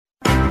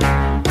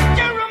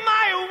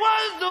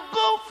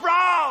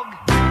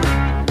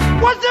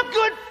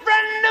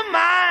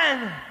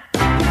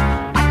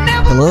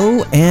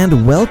Hello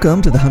and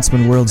welcome to the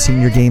Huntsman World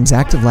Senior Games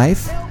Active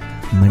Life.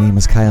 My name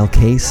is Kyle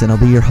Case and I'll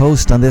be your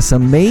host on this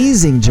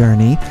amazing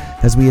journey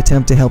as we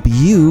attempt to help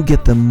you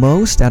get the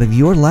most out of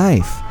your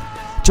life.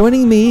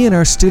 Joining me in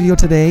our studio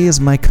today is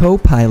my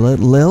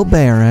co-pilot, Lil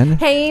Barron.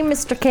 Hey,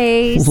 Mr.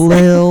 Case.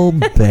 Lil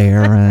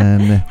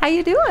Barron. How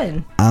you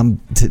doing?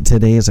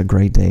 Today is a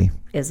great day.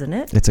 Isn't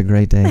it? It's a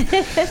great day.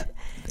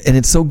 And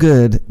it's so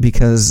good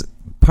because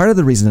part of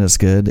the reason it's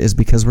good is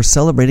because we're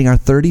celebrating our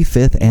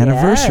 35th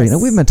anniversary. Yes. Now,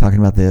 we've been talking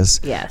about this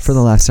for the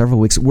last several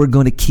weeks. We're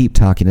going to keep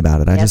talking about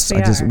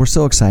it. We're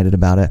so excited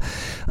about it.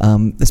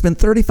 It's been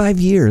 35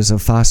 years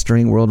of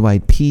fostering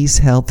worldwide peace,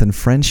 health, and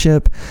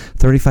friendship.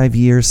 35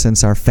 years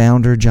since our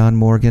founder, John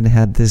Morgan,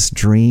 had this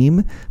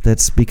dream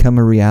that's become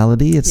a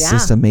reality. It's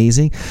just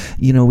amazing.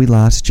 You know, we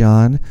lost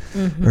John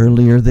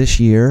earlier this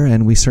year,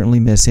 and we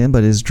certainly miss him,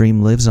 but his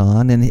dream lives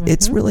on, and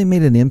it's really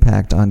made an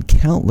impact on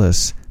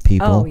countless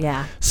people. Oh,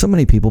 yeah. So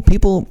many people.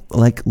 People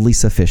like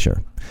Lisa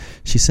Fisher.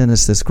 She sent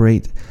us this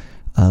great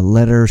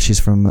letter. She's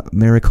from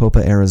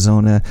Maricopa,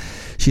 Arizona.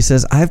 She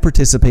says, I've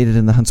participated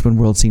in the Huntsman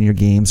World Senior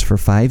Games for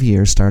 5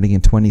 years, starting in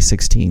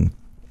 2016.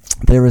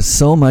 There is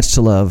so much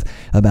to love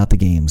about the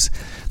games.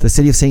 The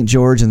city of St.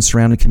 George and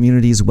surrounding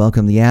communities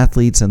welcome the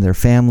athletes and their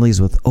families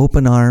with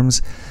open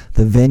arms.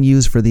 The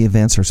venues for the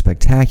events are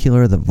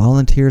spectacular. The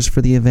volunteers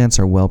for the events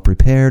are well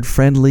prepared,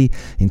 friendly,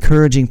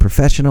 encouraging,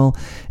 professional,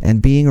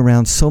 and being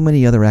around so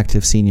many other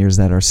active seniors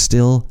that are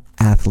still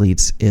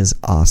athletes is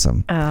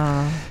awesome.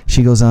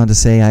 She goes on to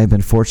say, I've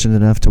been fortunate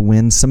enough to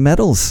win some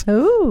medals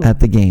at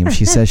the game.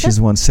 She says she's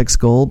won 6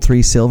 gold,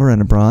 3 silver,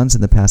 and a bronze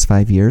in the past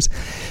 5 years.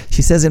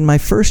 She says, in my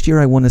first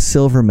year, I won a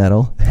silver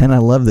medal, and I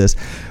love this.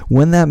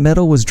 When that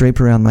medal was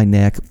draped around my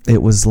neck,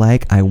 it was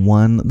like I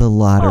won the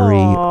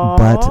lottery,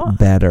 but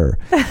better.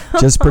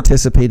 Just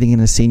participating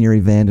in a senior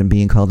event and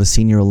being called a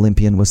senior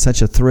Olympian was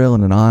such a thrill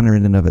and an honor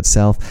in and of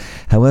itself.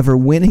 However,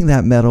 winning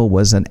that medal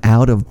was an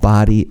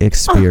out-of-body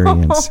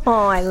experience.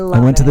 I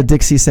went to the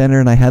Dixie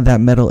Center and I had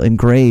that medal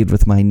engraved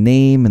with my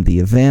name and the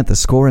event, the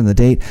score, and the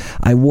date.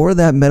 I wore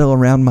that medal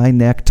around my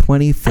neck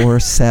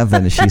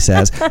 24/7, she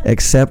says,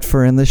 except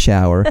for in the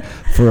shower,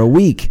 for a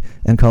week,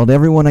 and called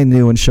everyone I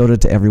knew and showed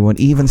it to everyone,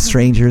 even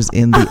strangers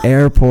in the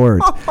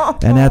airport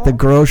and at the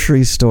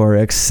grocery store,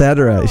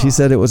 etc. She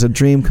said it was a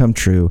dream come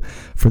true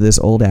for this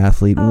old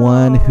athlete,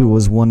 one who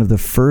was one of the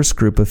first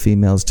group of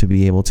females to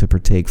be able to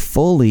partake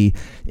fully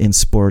in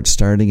sports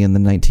starting in the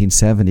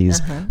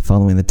 1970s,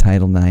 following the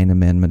Title IX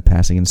amendment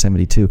passing in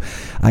 72.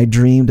 I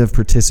dreamed of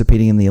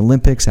participating in the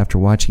Olympics after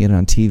watching it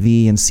on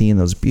TV and seeing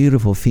those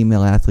beautiful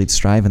female athletes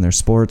strive in their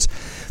sports.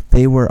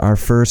 They were our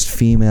first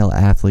female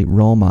athlete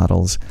role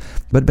models.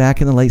 But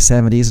back in the late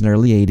 70s and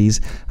early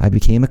 80s, I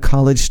became a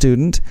college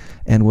student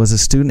and was a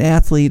student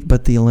athlete,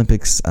 but the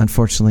Olympics,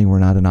 unfortunately, were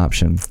not an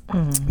option.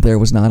 There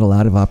was not a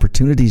lot of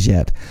opportunities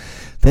yet.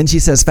 Then she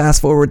says,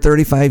 fast forward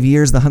 35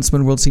 years, the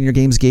Huntsman World Senior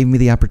Games gave me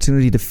the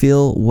opportunity to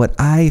feel what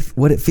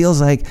it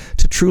feels like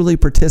to truly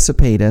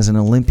participate as an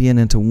Olympian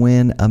and to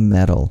win a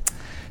medal.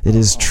 It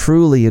is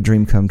truly a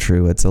dream come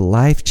true. It's a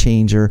life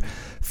changer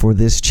for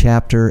this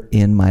chapter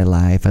in my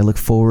life. I look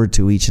forward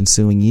to each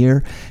ensuing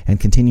year and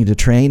continue to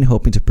train,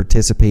 hoping to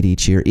participate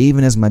each year,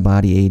 even as my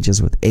body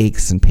ages with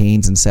aches and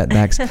pains and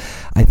setbacks.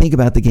 I think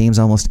about the games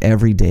almost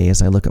every day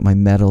as I look at my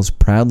medals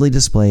proudly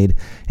displayed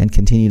and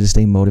continue to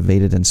stay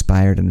motivated,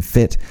 inspired, and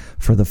fit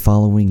for the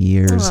following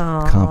year's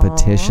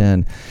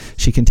competition.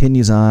 She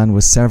continues on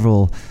with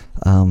several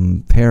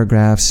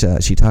paragraphs.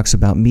 She talks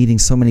about meeting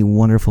so many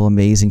wonderful,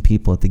 amazing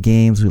people at the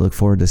games. We look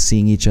forward to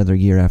seeing each other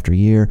year after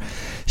year.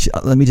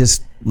 Let me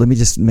just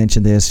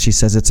mention this. She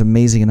says it's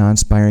amazing and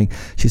awe-inspiring.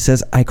 She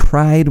says, I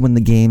cried when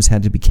the games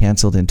had to be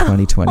canceled in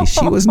 2020.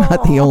 She was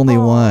not the only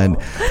one.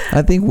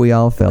 I think we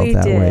all felt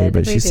that way.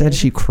 But she said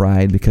she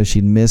cried because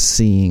she'd missed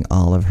seeing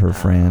all of her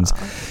friends.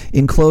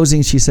 In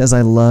closing, she says,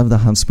 I love the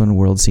Huntsman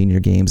World Senior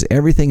Games.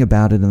 Everything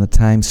about it and the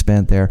time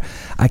spent there.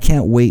 I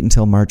can't wait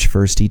until March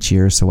 1st each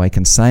year so I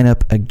can sign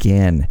up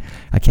again.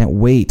 I can't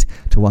wait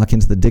to walk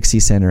into the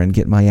Dixie Center and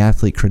get my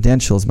athlete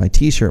credentials, my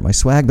t-shirt, my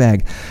swag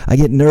bag. I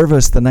get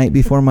nervous the night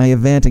before my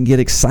event and get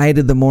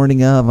excited the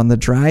morning of on the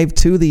drive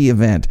to the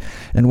event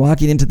and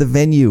walking into the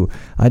venue.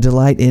 I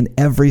delight in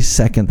every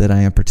second that I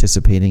am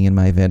participating in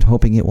my event,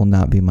 hoping it will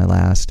not be my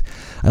last.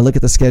 I look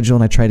at the schedule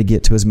and I try to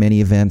get to as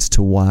many events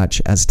to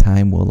watch as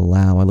time will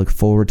allow. I look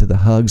forward to the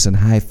hugs and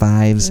high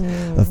fives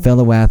of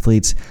fellow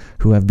athletes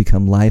who have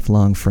become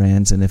lifelong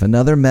friends. And if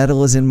another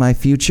medal is in my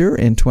future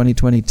in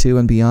 2022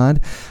 and beyond,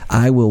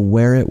 I will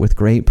wear it with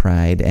great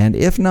pride. And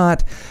if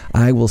not,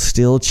 I will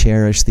still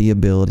cherish the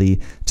ability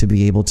to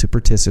be able to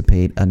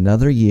participate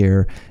another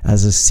year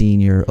as a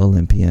senior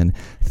Olympian.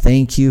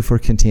 Thank you for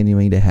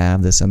continuing to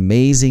have this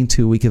amazing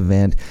 2-week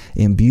event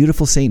in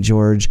beautiful St.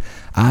 George.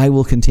 I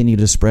will continue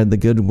to spread the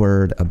good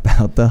word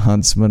about the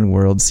Huntsman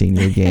World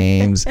Senior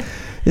Games.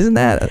 Isn't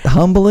that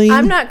humbling?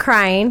 I'm not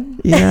crying.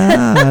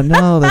 Yeah,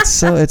 no,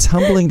 it's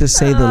humbling to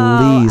say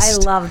the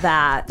least. I love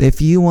that.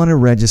 If you want to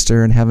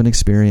register and have an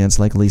experience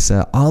like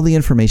Lisa, all the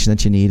information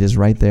that you need is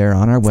right there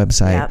on our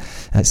website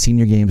at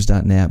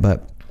seniorgames.net.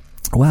 But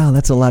Wow,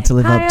 that's a lot to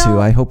live up to. Kyle.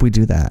 I hope we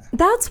do that.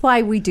 That's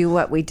why we do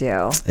what we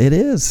do. It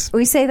is.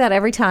 We say that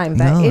every time,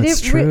 but No,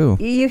 it's true.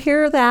 You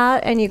hear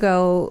that and you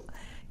go,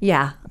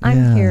 yeah, I'm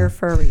Yeah. here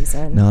for a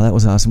reason. No, that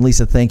was awesome.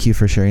 Lisa, thank you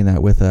for sharing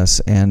that with us.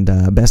 And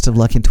best of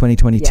luck in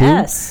 2022.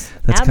 Yes,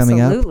 That's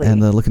coming up. absolutely.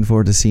 And looking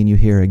forward to seeing you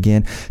here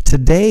again.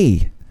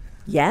 Today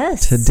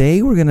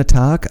we're going to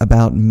talk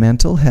about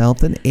mental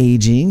health and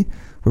aging.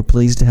 We're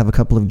pleased to have a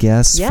couple of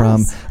guests Yes.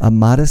 from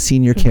Amada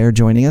Senior Care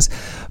joining us.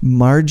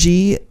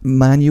 Margie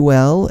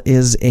Manuel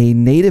is a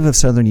native of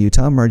Southern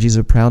Utah. Margie's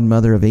a proud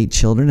mother of 8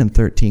 children and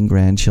 13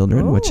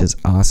 grandchildren, which is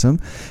awesome.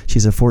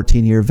 She's a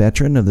 14-year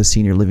veteran of the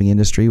senior living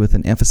industry with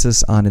an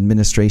emphasis on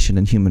administration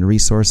and human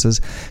resources.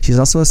 She's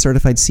also a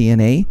certified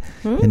CNA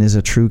and is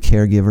a true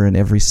caregiver in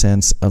every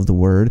sense of the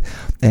word.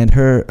 And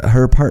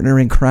her partner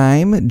in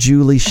crime,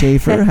 Julie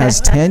Schaefer, has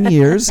 10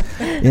 years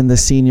in the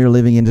senior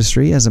living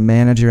industry as a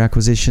manager,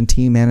 acquisition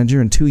team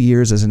manager, and 2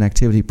 years as an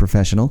activity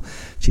professional.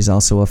 She's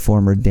also a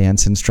former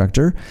dance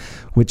instructor,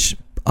 which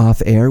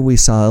off air we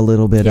saw a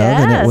little bit of,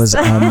 and it was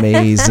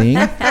amazing.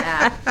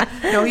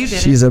 No, you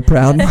didn't. She's a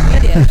proud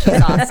mom.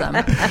 She's awesome.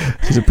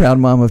 She's a proud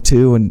mom of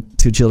 2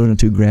 children and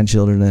 2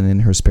 grandchildren, and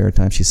in her spare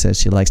time she says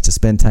she likes to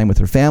spend time with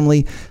her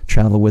family,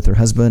 travel with her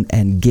husband,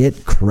 and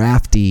get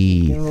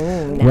crafty.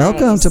 Ooh,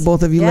 Welcome nice. to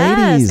both of you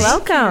Yes, ladies.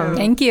 welcome.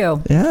 Thank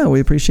you. Yeah, we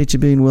appreciate you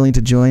being willing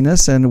to join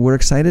us, and we're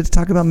excited to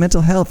talk about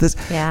mental health. This,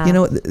 Yeah. you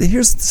know,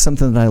 here's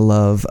something that I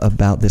love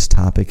about this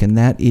topic, and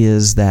that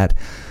is that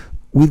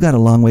we've got a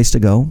long ways to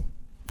go.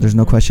 There's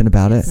no question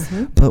about it.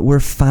 But we're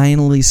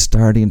finally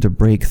starting to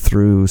break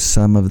through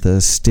some of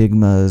the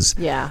stigmas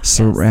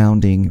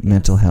surrounding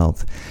mental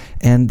health.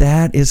 And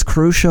that is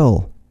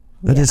crucial.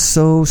 That is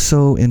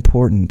so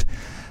important.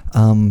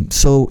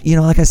 So, you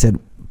know, like I said,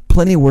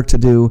 plenty of work to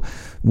do.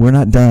 We're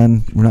not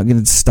done. We're not going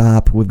to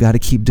stop. We've got to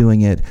keep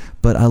doing it.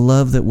 But I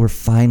love that we're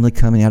finally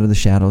coming out of the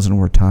shadows and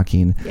we're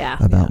talking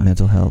about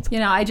mental health. You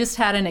know, I just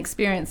had an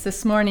experience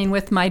this morning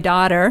with my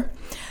daughter.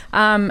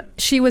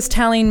 She was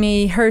telling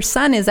me her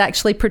son is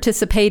actually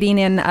participating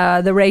in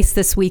the race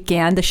this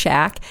weekend, the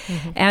Shack.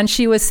 And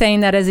she was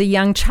saying that as a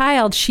young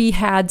child, she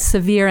had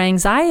severe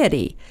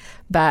anxiety.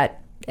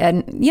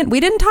 And you know, we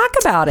didn't talk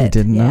about it. I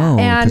didn't know.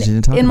 And 'cause you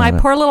didn't talk in my about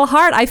it. poor little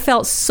heart, I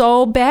felt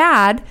so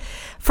bad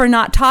for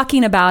not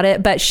talking about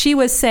it. But she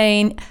was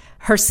saying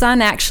her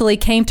son actually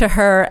came to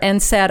her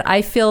and said,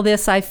 I feel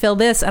this.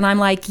 And I'm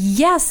like,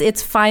 yes,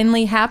 it's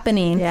finally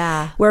happening.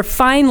 Yeah. We're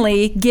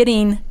finally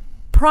getting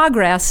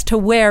progress to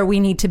where we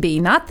need to be.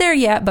 Not there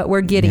yet, but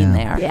we're getting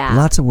there. Yeah.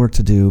 Lots of work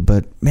to do,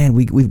 but man,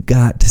 we've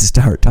got to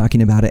start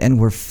talking about it, and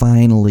we're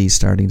finally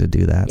starting to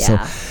do that.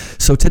 Yeah.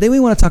 So today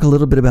we want to talk a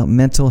little bit about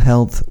mental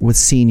health with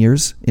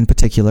seniors in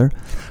particular,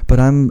 but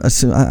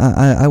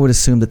I would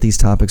assume that these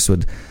topics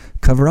would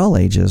cover all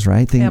ages,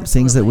 right?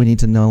 Things that we need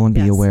to know and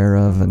be aware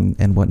of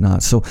and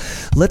whatnot. So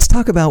let's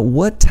talk about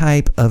what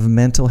type of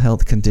mental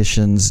health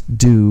conditions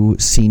do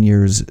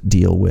seniors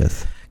deal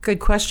with? Good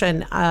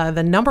question.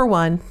 The number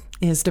one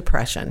is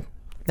depression.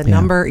 The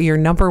number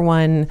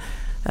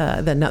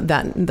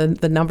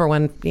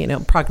one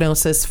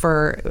prognosis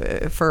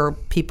for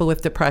people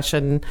with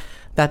depression.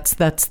 That's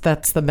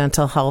the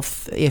mental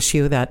health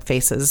issue that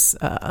faces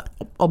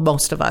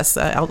most of us.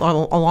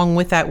 Along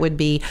with that would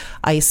be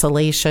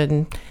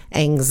isolation,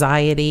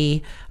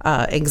 anxiety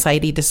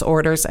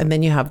disorders, and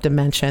then you have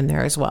dementia in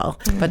there as well.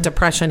 But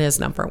depression is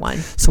number one.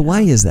 So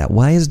why is that?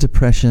 Why is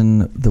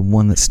depression the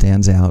one that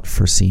stands out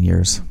for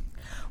seniors?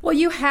 Well,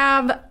 you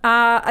have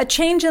a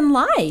change in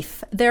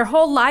life. Their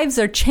whole lives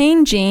are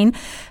changing.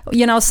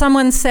 You know,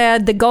 someone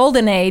said the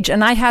golden age,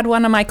 and I had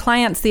one of my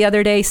clients the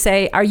other day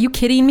say, are you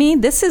kidding me?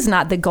 This is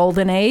not the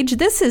golden age.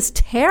 This is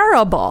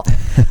terrible.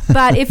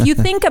 But if you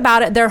think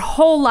about it, their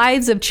whole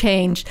lives have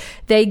changed.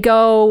 They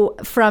go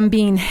from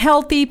being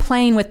healthy,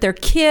 playing with their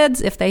kids,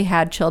 if they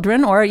had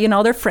children, or, you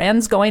know, their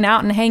friends, going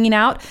out and hanging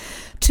out,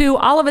 to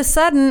all of a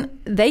sudden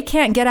they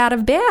can't get out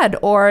of bed,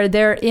 or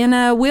they're in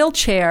a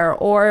wheelchair,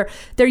 or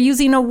they're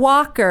using a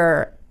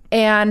walker,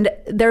 and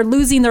they're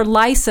losing their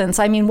license.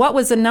 I mean, what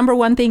was the number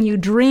one thing you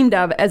dreamed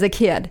of as a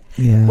kid?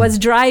 Was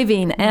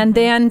driving. And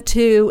then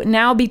to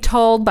now be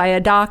told by a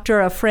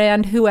doctor, a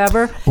friend,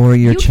 whoever, or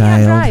your you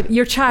child, can't drive.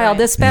 Your child,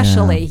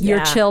 especially your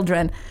Yeah.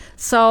 children.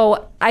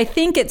 So I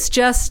think it's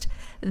just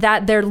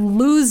that they're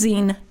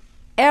losing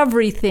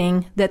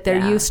everything that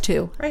they're used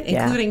to. Right,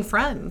 Yeah. including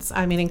friends.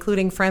 I mean,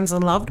 including friends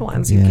and loved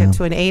ones. You Yeah. get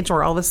to an age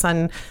where all of a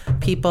sudden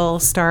people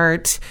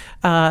start,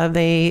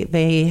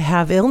 they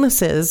have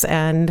illnesses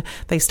and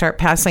they start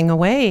passing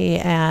away,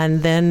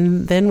 and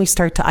then we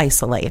start to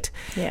isolate.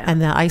 Yeah.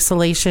 And the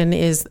isolation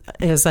is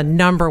a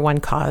number one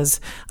cause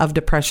of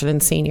depression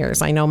in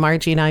seniors. I know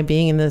Margie and I,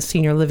 being in the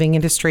senior living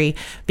industry,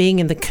 being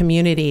in the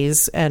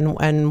communities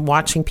and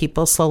watching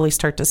people slowly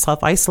start to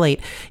self-isolate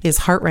is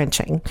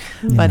heart-wrenching.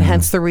 But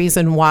hence the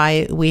reason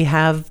why we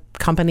have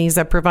companies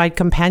that provide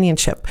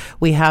companionship.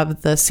 We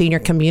have the senior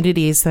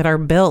communities that are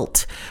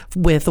built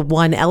with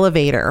one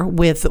elevator,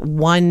 with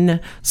one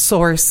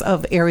source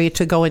of area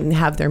to go and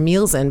have their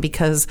meals in,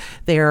 because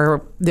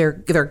they're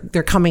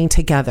coming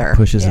together.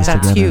 Pushes us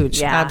That's together. huge.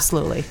 Yeah.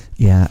 Absolutely.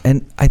 Yeah,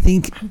 and I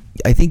think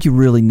you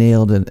really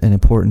nailed an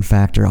important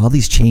factor. All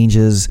these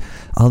changes,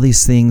 all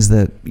these things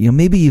that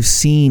maybe you've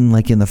seen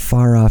like in the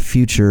far off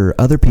future,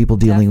 other people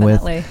dealing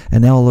Definitely. with,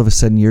 and now all of a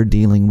sudden you're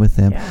dealing with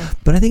them. Yeah.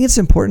 But I think it's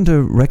important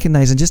to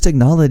recognize and just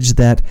acknowledge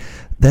that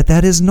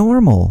is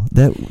normal.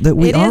 That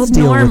we It all is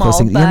deal with normal, those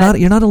things. but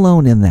You're not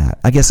alone in that,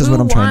 I guess is what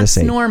who I'm trying to wants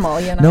say.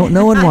 normal,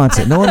 No one wants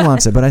it. No one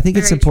wants it. But I think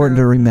it's Very important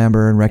true. to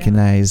remember and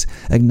recognize,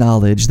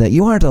 acknowledge that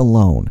you aren't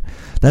alone.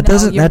 That No,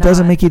 doesn't you're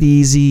doesn't not. make it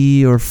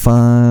easy or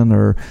fun,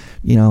 or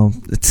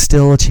it's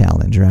still a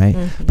challenge, right?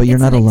 But you're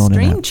it's not an alone in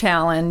extreme that.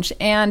 challenge,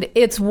 and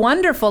it's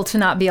wonderful to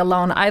not be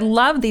alone. I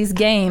love these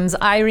games.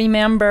 I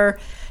remember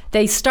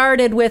they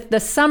started with the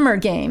summer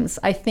games,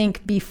 I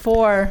think,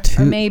 before,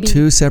 or maybe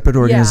Two separate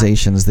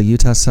organizations, the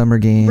Utah Summer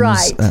Games,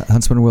 Right.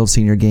 Huntsman World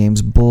Senior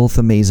Games, both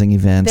amazing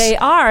events. They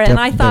are, and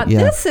I thought,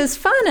 yeah. this is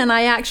fun, and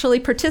I actually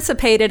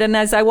participated. And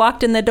as I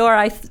walked in the door,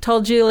 I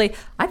told Julie,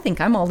 I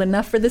think I'm old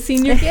enough for the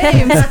senior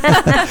games.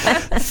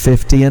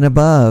 50 and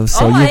above.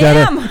 So Oh, you I gotta.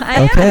 am. I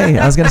am. Okay,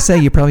 I was gonna say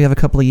you probably have a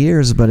couple of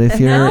years, but if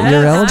you're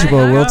No, eligible,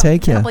 we'll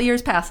take a you. couple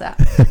years past that.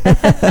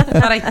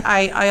 But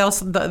I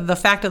also, the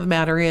fact of the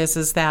matter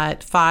is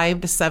that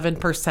 5 to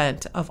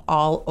 7% of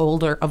all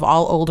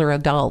older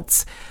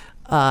adults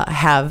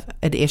have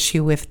an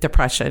issue with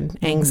depression,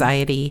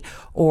 anxiety,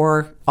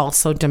 or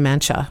also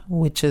dementia,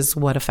 which is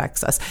what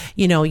affects us.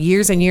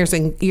 Years and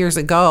years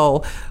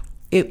ago,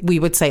 we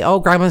would say, "Oh,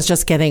 grandma's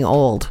just getting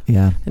old."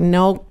 Yeah.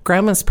 No,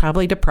 grandma's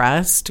probably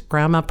depressed.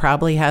 Grandma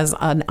probably has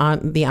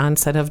the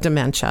onset of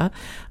dementia,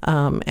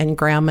 and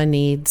grandma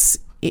needs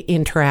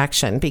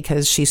interaction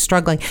because she's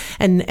struggling.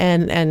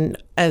 And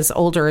as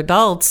older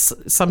adults,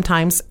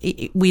 sometimes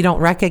we don't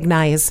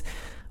recognize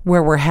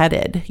where we're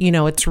headed.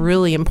 It's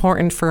really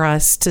important for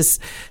us to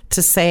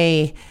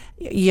say,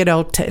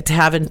 to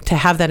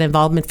have that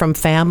involvement from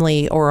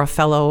family or a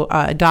fellow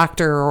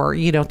doctor, or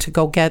to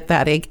go get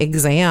that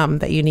exam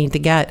that you need to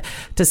get,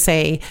 to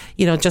say,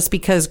 just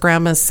because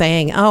grandma's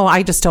saying, "Oh,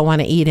 I just don't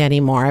want to eat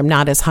anymore. I'm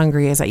not as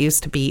hungry as I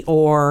used to be,"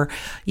 or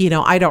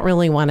 "I don't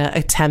really want to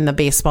attend the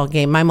baseball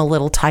game. I'm a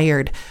little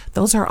tired."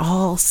 Those are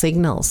all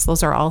signals.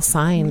 Those are all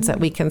signs that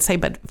we can say.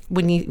 But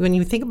when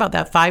you think about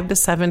that 5 to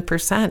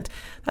 7%,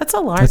 that's a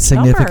large That's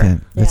significant.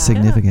 number. That's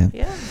significant.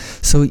 Yeah.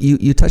 So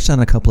you touched on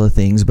a couple of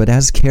things, but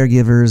as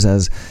caregivers,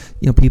 as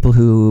people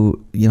who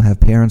have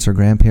parents or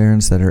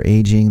grandparents that are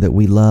aging, that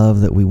we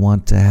love, that we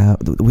want to have,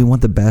 we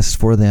want the best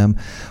for them.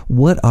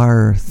 What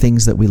are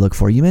things that we look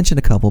for? You mentioned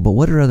a couple, but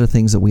what are other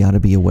things that we ought to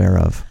be aware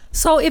of?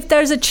 So if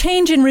there's a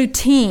change in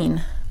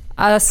routine,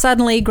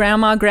 suddenly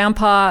grandma,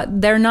 grandpa,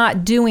 they're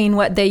not doing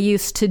what they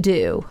used to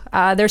do.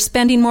 They're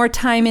spending more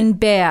time in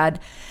bed.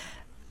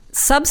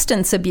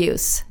 Substance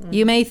abuse.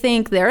 You may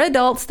think they're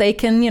adults, they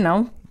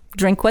can,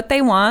 drink what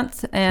they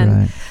want,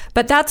 Right.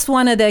 but that's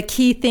one of the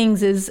key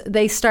things is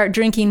they start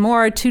drinking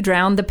more to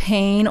drown the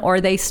pain, or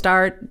they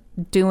start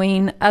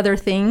doing other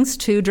things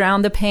to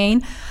drown the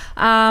pain.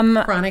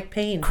 Chronic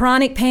pain.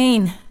 Chronic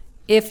pain.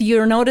 If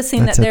you're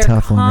noticing That's that a they're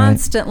tough one, right?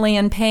 constantly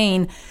in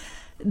pain,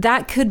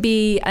 that could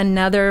be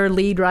another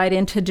lead right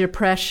into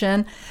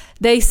depression.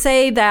 They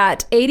say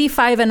that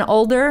 85 and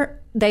older,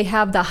 they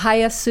have the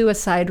highest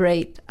suicide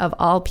rate of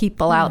all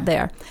people out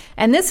there.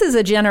 And this is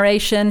a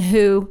generation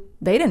who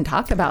they didn't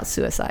talk about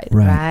suicide.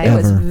 Right, It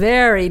was ever.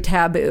 very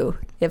taboo.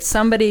 If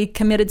somebody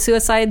committed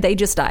suicide, they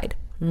just died.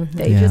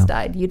 They Yeah. just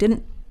died. You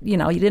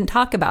didn't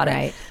talk about it.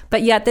 Right.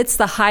 But yet it's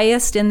the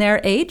highest in their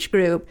age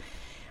group.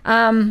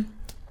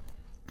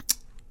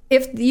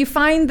 If you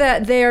find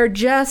that they're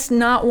just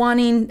not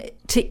wanting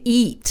to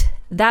eat,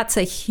 that's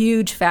a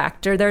huge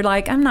factor. They're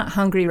like, I'm not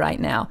hungry right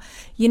now.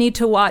 You need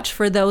to watch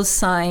for those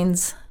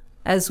signs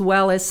as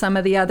well as some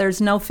of the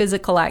others. No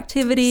physical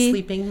activity.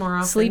 Sleeping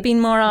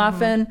more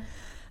often.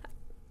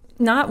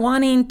 Not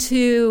wanting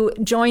to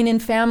join in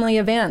family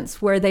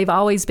events where they've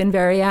always been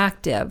very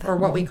active. Or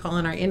what we call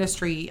in our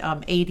industry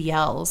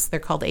ADLs.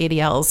 They're called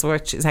ADLs,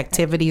 which is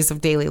activities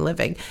of daily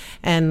living.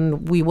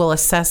 And we will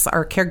assess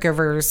our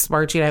caregivers,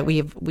 Margie and I,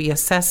 we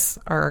assess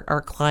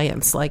our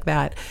clients like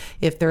that.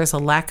 If there's a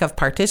lack of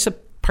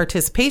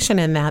participation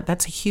in that,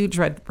 that's a huge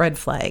red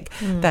flag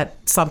that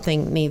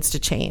something needs to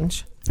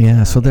change.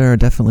 Yeah, so there are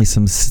definitely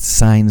some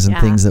signs and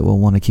Yeah. things that we'll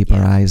want to keep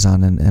our eyes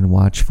on and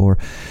watch for.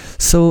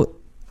 So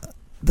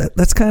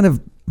that's kind of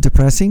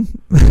depressing.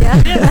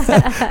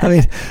 I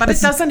mean, But it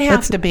doesn't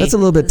have to be. That's a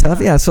little bit tough.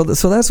 Yeah. So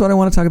that's what I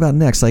want to talk about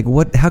next. Like,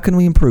 how can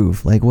we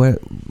improve? Like,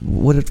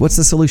 what's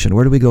the solution?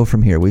 Where do we go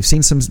from here? We've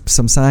seen some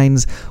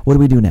signs. What do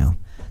we do now?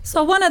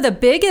 So one of the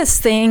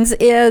biggest things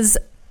is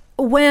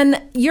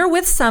when you're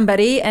with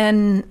somebody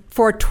and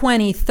for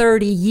 20,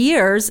 30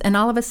 years and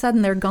all of a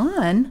sudden they're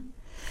gone,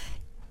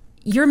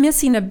 you're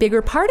missing a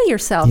bigger part of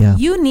yourself. Yeah.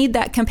 You need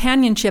that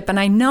companionship. And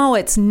I know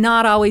it's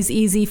not always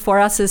easy for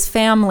us as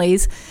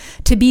families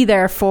to be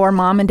there for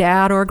mom and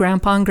dad or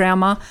grandpa and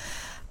grandma.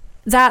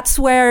 That's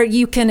where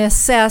you can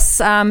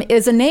assess,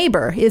 is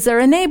there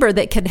a neighbor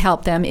that could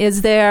help them?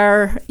 Is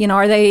there,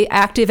 are they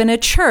active in a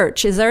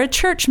church? Is there a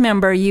church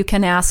member you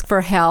can ask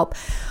for help?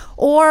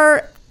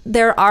 Or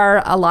there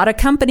are a lot of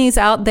companies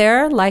out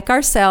there like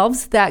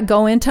ourselves that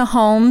go into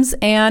homes,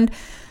 and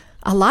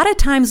a lot of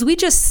times we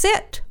just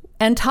sit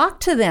and talk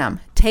to them,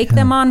 take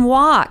them on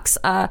walks.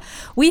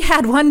 We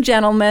had one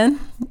gentleman,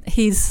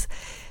 he's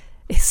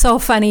so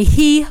funny,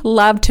 he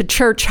loved to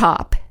church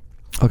hop.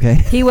 Okay.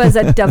 He was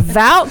a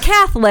devout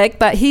Catholic,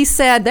 but he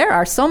said, there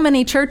are so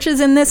many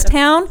churches in this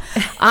town,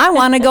 I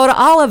want to go to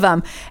all of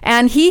them.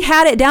 And he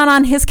had it down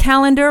on his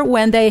calendar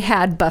when they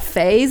had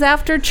buffets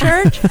after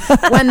church,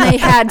 when they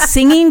had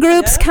singing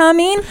groups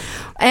coming.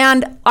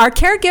 And our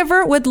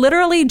caregiver would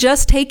literally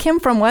just take him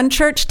from one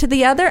church to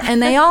the other,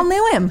 and they all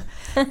knew him.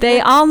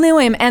 They all knew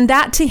him, and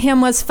that to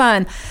him was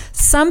fun.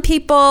 Some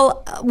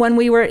people, when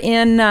we were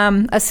in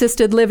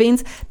assisted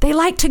livings, they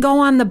like to go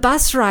on the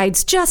bus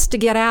rides just to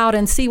get out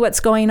and see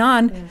what's going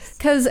on.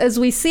 Because as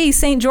we see,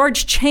 St.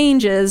 George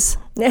changes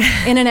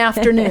in an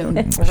afternoon.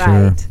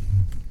 Right.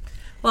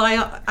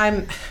 Well,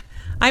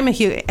 I'm a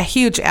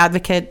huge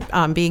advocate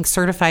being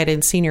certified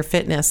in senior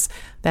fitness,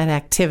 that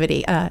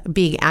activity,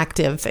 being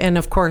active. And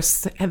of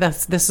course,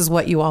 this is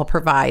what you all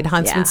provide.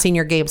 Huntsman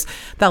Senior Games,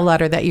 that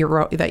letter that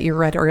you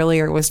read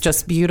earlier was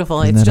just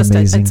beautiful. Isn't it's that just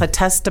amazing? it's a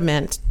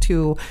testament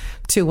to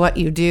what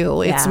you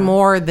do. It's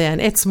more than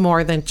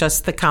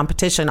just the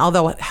competition.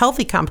 Although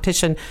healthy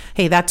competition,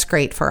 hey, that's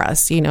great for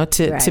us,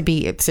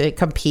 to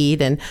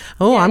compete and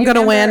I'm going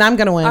to win. I'm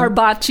going to win. Our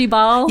bocce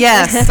ball.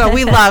 Yes.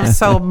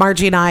 So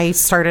Margie and I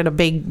started a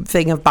big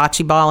thing of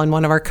bocce ball in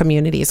one of our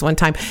communities one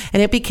time,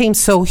 and it became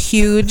so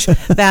huge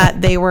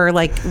that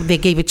they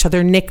gave each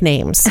other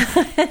nicknames.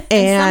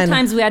 And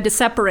sometimes we had to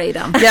separate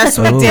them. Yes,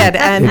 we did.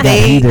 And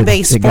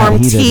they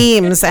formed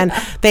teams, and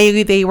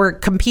they were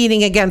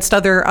competing against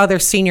other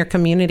senior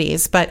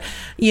communities. But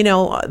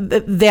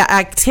the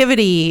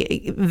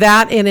activity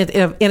that in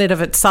it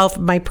of itself,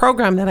 my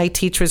program that I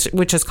teach,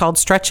 which is called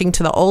Stretching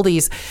to the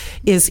Oldies,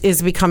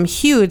 is become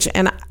huge.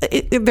 And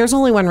there's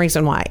only one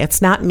reason why.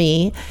 It's not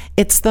me.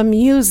 It's the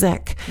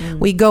music.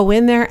 We go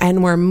in there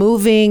and we're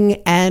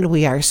moving and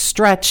we are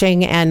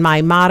stretching. And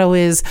my motto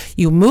is,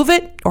 you move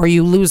it or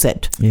you lose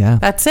it. Yeah.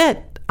 That's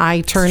it.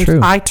 I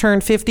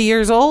turned 50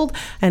 years old,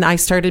 and I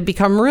started to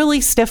become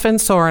really stiff and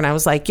sore. And I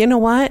was like, you know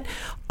what?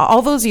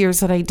 All those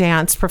years that I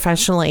danced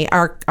professionally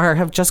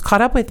have just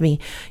caught up with me.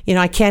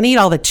 I can't eat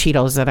all the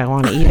Cheetos that I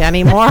want to eat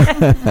anymore.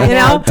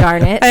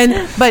 Darn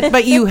it.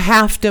 But you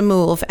have to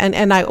move.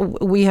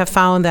 We have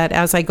found that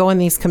as I go in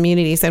these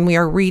communities and we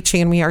are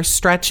reaching and we are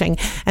stretching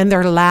and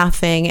they're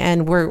laughing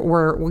and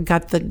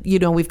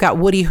we've got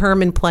Woody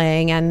Herman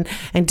playing and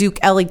Duke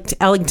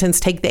Ellington's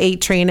Take the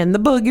 8 Train and the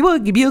Boogie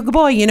Woogie Bugle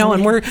Boy,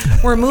 and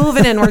we're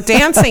moving and we're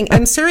dancing.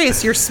 I'm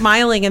serious, you're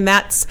smiling, and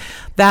that's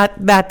it.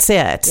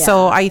 Yeah.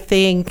 So I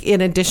think,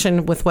 in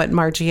addition with what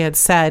Margie had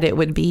said, it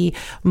would be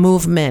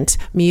movement,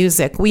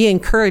 music. We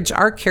encourage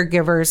our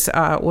caregivers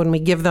when we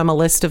give them a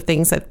list of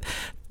things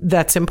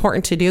that's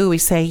important to do. We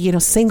say,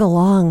 sing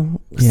along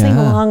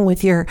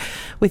with your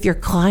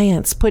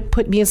clients.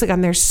 Put music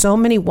on. There's so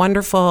many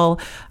wonderful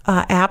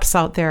apps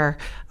out there.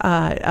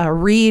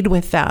 Read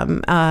with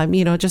them.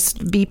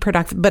 Just be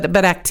productive.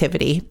 But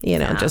activity,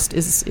 just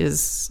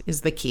is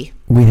the key.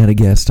 We had a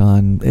guest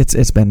on.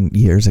 It's been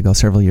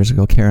several years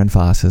ago. Karen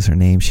Foss is her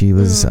name. She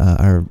was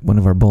one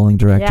of our bowling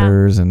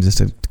directors and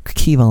just a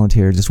key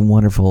volunteer. Just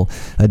wonderful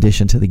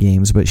addition to the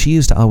games. But she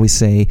used to always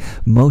say,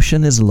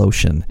 "Motion is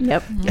lotion."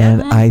 Yep.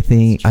 And I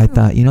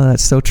thought,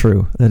 that's so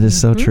true. That is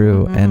so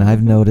true. And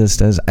I've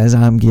noticed as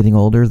I'm getting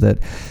older that,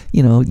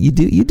 you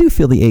do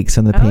feel the aches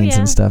and the pains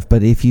and stuff.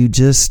 But if you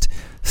just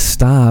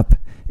stop,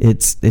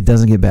 it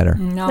doesn't get better.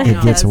 No,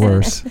 it gets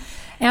worse.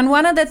 And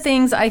one of the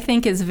things I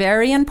think is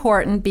very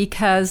important,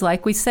 because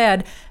like we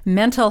said,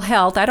 mental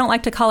health, I don't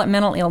like to call it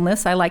mental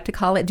illness. I like to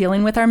call it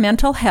dealing with our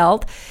mental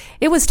health.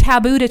 It was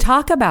taboo to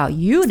talk about.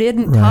 You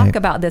didn't talk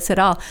about this at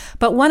all.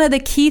 But one of the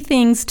key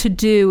things to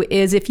do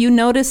is, if you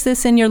notice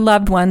this in your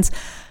loved ones,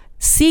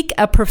 seek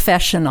a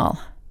professional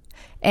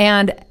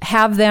and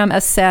have them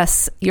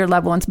assess your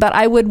loved ones. But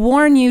I would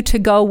warn you to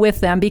go with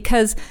them,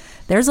 because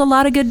there's a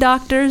lot of good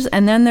doctors,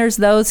 and then there's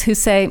those who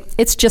say,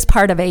 it's just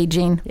part of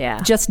aging.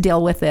 Yeah. Just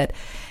deal with it.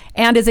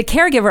 And as a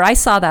caregiver, I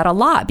saw that a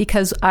lot,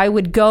 because I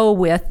would go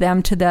with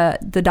them to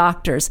the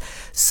doctors.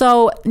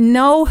 So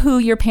know who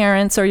your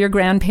parents or your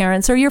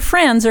grandparents or your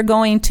friends are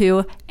going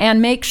to,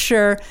 and make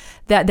sure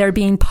that they're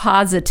being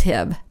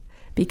positive,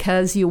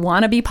 because you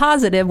want to be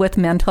positive with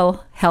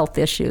mental health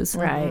issues.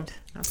 Right.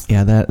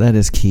 Yeah, that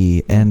is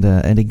key. And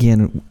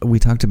again, we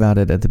talked about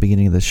it at the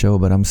beginning of the show,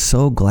 but I'm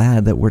so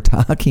glad that we're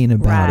talking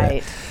about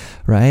it.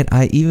 Right.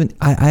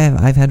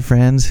 I've had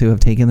friends who have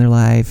taken their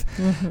life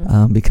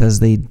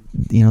because they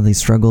they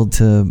struggled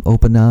to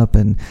open up,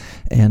 and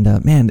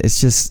man,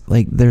 it's just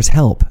like there is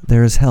help,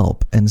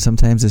 and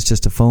sometimes it's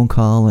just a phone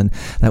call, and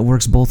that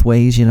works both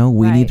ways.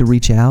 We need to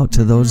reach out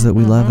to those that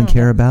we love and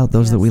care about.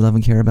 Those that we love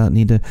and care about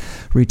need to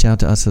reach out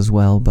to us as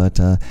well. But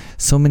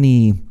so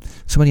many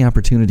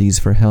opportunities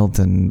for help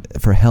and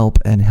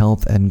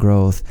health and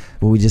growth,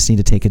 but we just need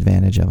to take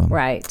advantage of them.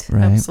 Right.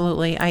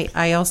 Absolutely.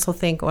 I also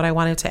think what I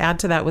wanted to add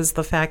to that was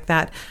the fact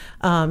that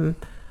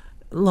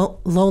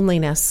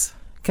loneliness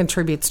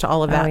contributes to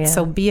all of that. Oh, yeah.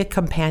 So be a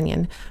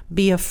companion,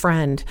 be a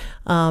friend.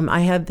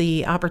 I had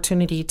the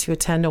opportunity to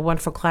attend a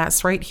wonderful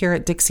class right here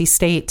at Dixie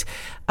State,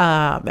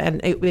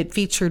 and it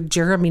featured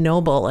Jeremy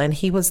Noble, and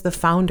he was the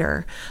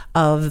founder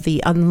of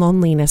the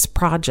Unloneliness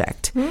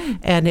Project.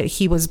 And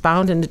he was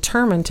bound and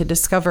determined to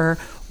discover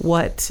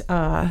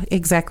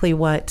exactly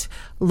what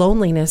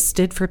loneliness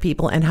did for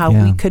people and how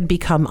we could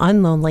become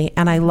unlonely.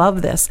 And I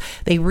love this.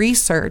 They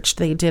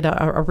did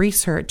a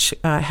research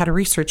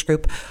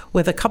group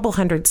with a couple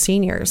hundred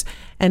seniors.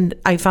 And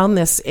I found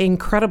this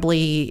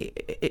incredibly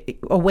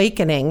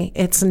awakening.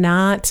 It's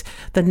not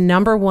the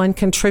number one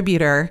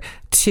contributor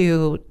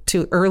to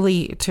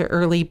early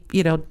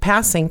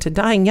passing, to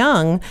dying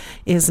young,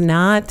 is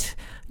not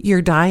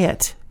your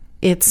diet.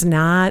 It's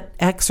not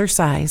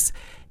exercise.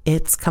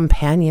 It's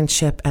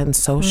companionship and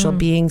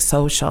being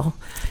social.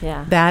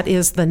 Yeah. That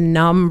is the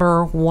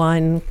number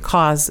one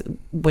cause.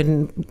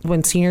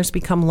 When seniors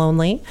become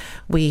lonely,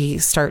 we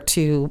start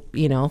to,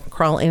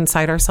 crawl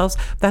inside ourselves.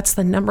 That's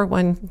the number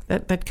one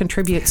that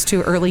contributes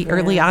to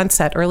early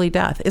onset, early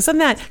death. Isn't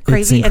that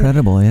crazy? It's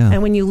incredible,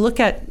 And when you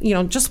look at,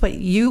 just what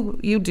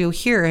you do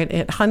here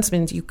at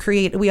Huntsman,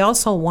 we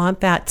also want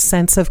that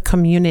sense of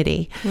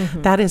community.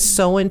 That is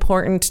so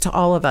important to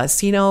all of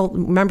us.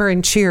 Remember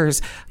in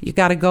Cheers, you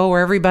got to go where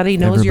everybody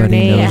knows your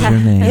name.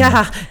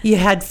 Yeah. You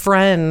had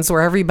Friends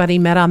where everybody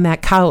met on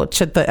that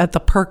couch at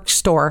the Perk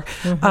store.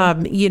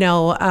 You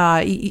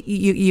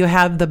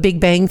have the Big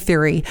Bang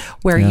Theory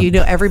where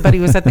everybody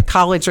was at the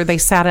college or they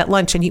sat at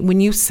lunch, and when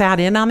you sat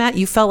in on that,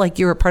 you felt like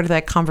you were part of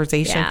that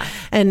conversation. Yeah.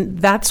 And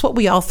that's what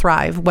we all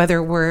thrive,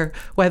 whether we're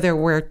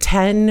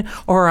 10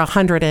 or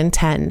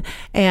 110.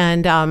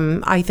 And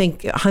I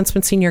think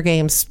Huntsman Senior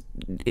Games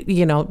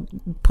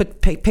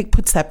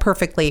puts that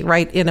perfectly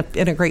right in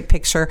a great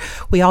picture.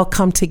 We all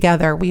come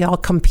together, we all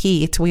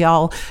compete, we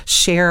all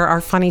share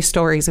our funny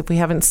stories if we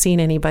haven't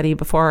seen anybody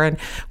before, and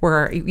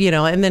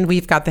and then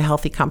we've got the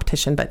healthy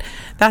competition. But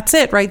that's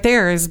it right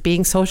there, is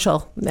being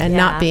social and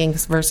not being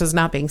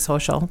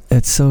social.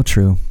 It's so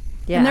true.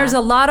 Yeah. And there's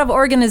a lot of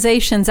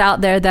organizations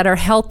out there that are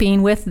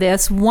helping with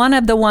this. One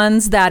of the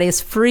ones that is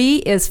free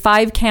is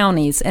 5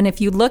 Counties. And if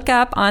you look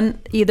up on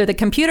either the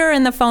computer or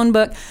in the phone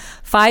book,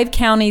 5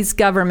 Counties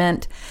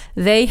Government,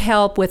 they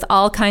help with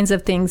all kinds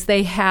of things.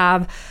 They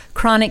have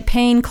chronic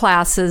pain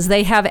classes.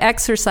 They have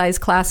exercise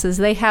classes.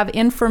 They have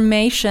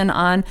information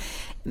on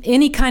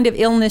any kind of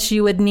illness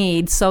you would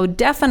need. So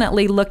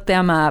definitely look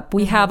them up.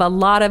 We have a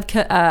lot of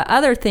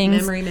other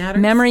things.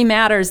 Memory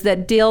Matters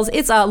that deals,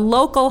 it's a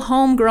local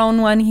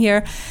homegrown one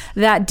here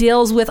that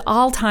deals with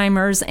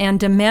Alzheimer's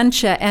and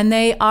dementia, and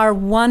they are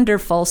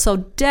wonderful. So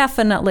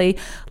definitely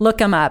look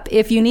them up.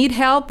 If you need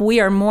help, we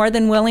are more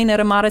than willing at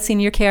Amada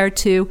Senior Care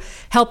to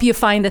help you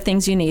find the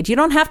things you need. You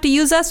don't have to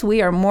use us.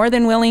 We are more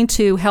than willing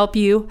to help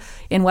you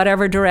in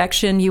whatever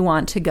direction you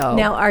want to go.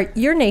 Now,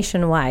 you're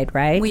nationwide,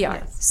 right? We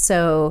are.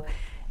 So...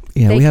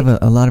 Yeah, we have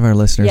a lot of our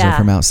listeners are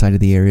from outside of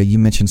the area. You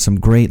mentioned some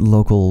great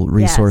local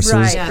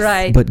resources.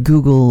 Right. But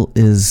Google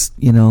is,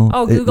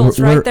 Google's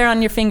right there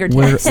on your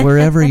fingertips.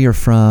 Wherever you're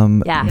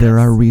from, there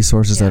are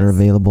resources that are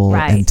available,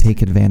 and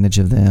take advantage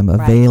of them.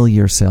 Avail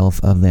yourself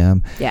of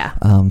them. Yeah.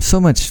 So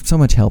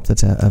much help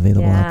that's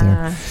available out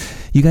there.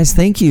 You guys,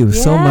 thank you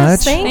so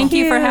much. Thank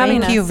you for having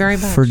us. Thank you very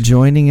much. For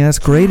joining us.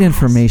 Great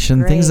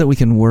information, things that we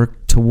can work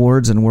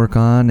towards and work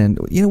on. And,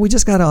 we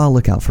just got to all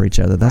look out for each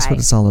other. That's what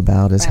it's all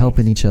about, is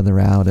helping each other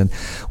out. And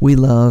we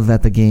love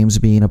at the games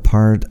being a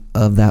part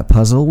of that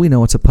puzzle. We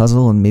know it's a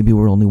puzzle and maybe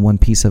we're only one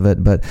piece of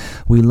it, but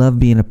we love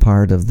being a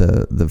part of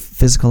the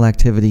physical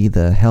activity,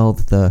 the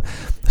health, the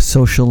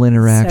social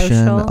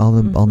interaction, all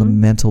the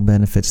mental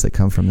benefits that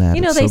come from that.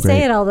 They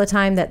say it all the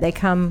time that they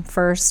come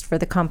first for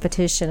the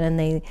competition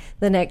and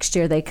the next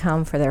year they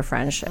come for their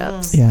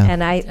friendships. Yeah.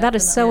 And that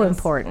is so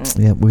important.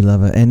 Yeah, we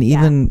love it. And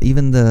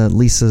even the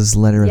Lisa's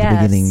letter at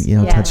the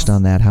beginning, touched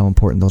on that, how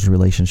important those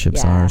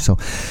relationships are. So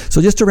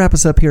just to wrap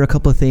us up here, a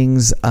couple of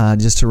things,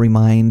 just to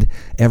remind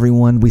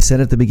everyone, we said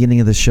at the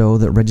beginning of the show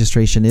that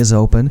registration is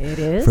open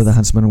for the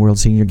Huntsman World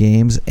Senior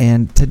Games,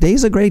 and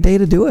today's a great day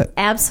to do it.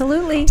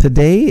 Absolutely.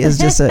 Today is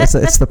just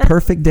it's the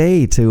perfect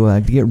day to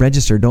get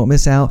registered. Don't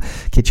miss out.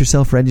 Get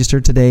yourself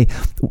registered today.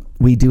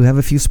 We do have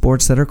a few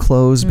sports that are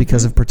closed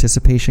because of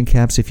participation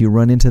caps. If you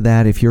run into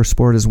that, if your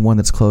sport is one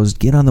that's closed,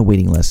 get on the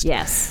waiting list.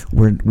 Yes.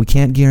 We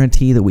can't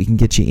guarantee that we can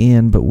get you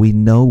in, but we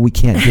know we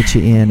can't get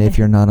you in if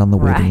you're not on the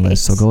waiting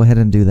list. So go ahead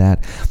and do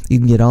that. You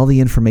can get all the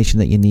information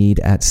that you need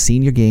at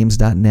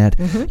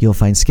seniorgames.net. You'll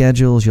find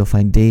schedules, you'll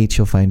find dates,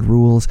 you'll find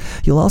rules.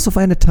 You'll also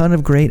find a ton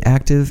of great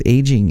active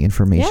aging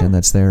information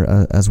that's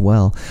there as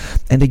well.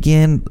 And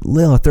again,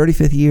 Lil,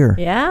 35th year.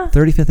 Yeah.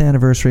 35th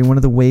anniversary. One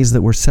of the ways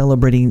that we're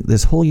celebrating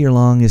this whole year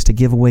long is to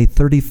give away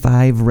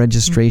 35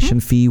 registration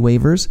fee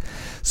waivers.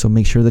 So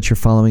make sure that you're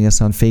following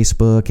us on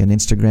Facebook and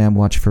Instagram.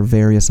 Watch for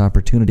various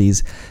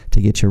opportunities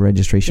to get your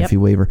registration fee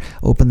waiver.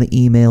 Open the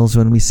emails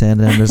when we send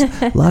them.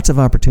 There's lots of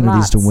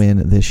opportunities to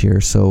win this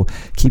year. So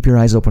keep your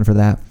eyes open for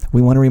that.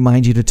 We want to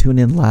remind you to tune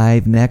in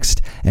live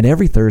next and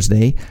every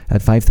Thursday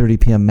at 5:30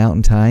 p.m.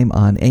 Mountain Time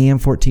on AM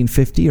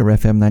 1450 or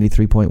FM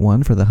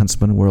 93.1 for the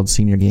Huntsman World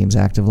Senior Games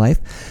Active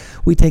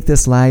Life. We take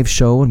this live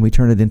show and we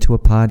turn it into a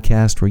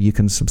podcast where you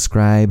can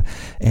subscribe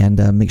and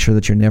make sure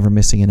that you're never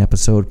missing an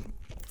episode.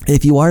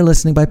 If you are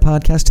listening by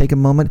podcast, take a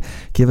moment,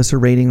 give us a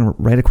rating,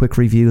 write a quick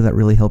review. That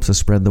really helps us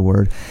spread the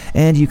word.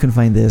 And you can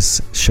find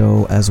this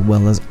show as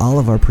well as all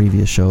of our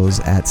previous shows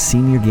at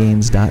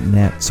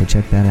seniorgames.net, so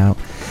check that out.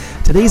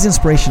 Today's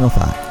inspirational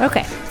thought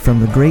from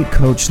the great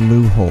coach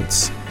Lou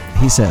Holtz.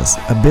 He says,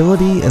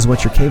 ability is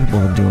what you're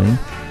capable of doing,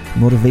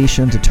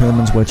 motivation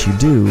determines what you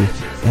do,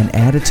 and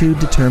attitude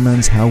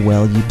determines how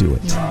well you do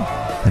it.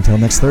 Until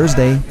next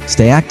Thursday,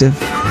 stay active.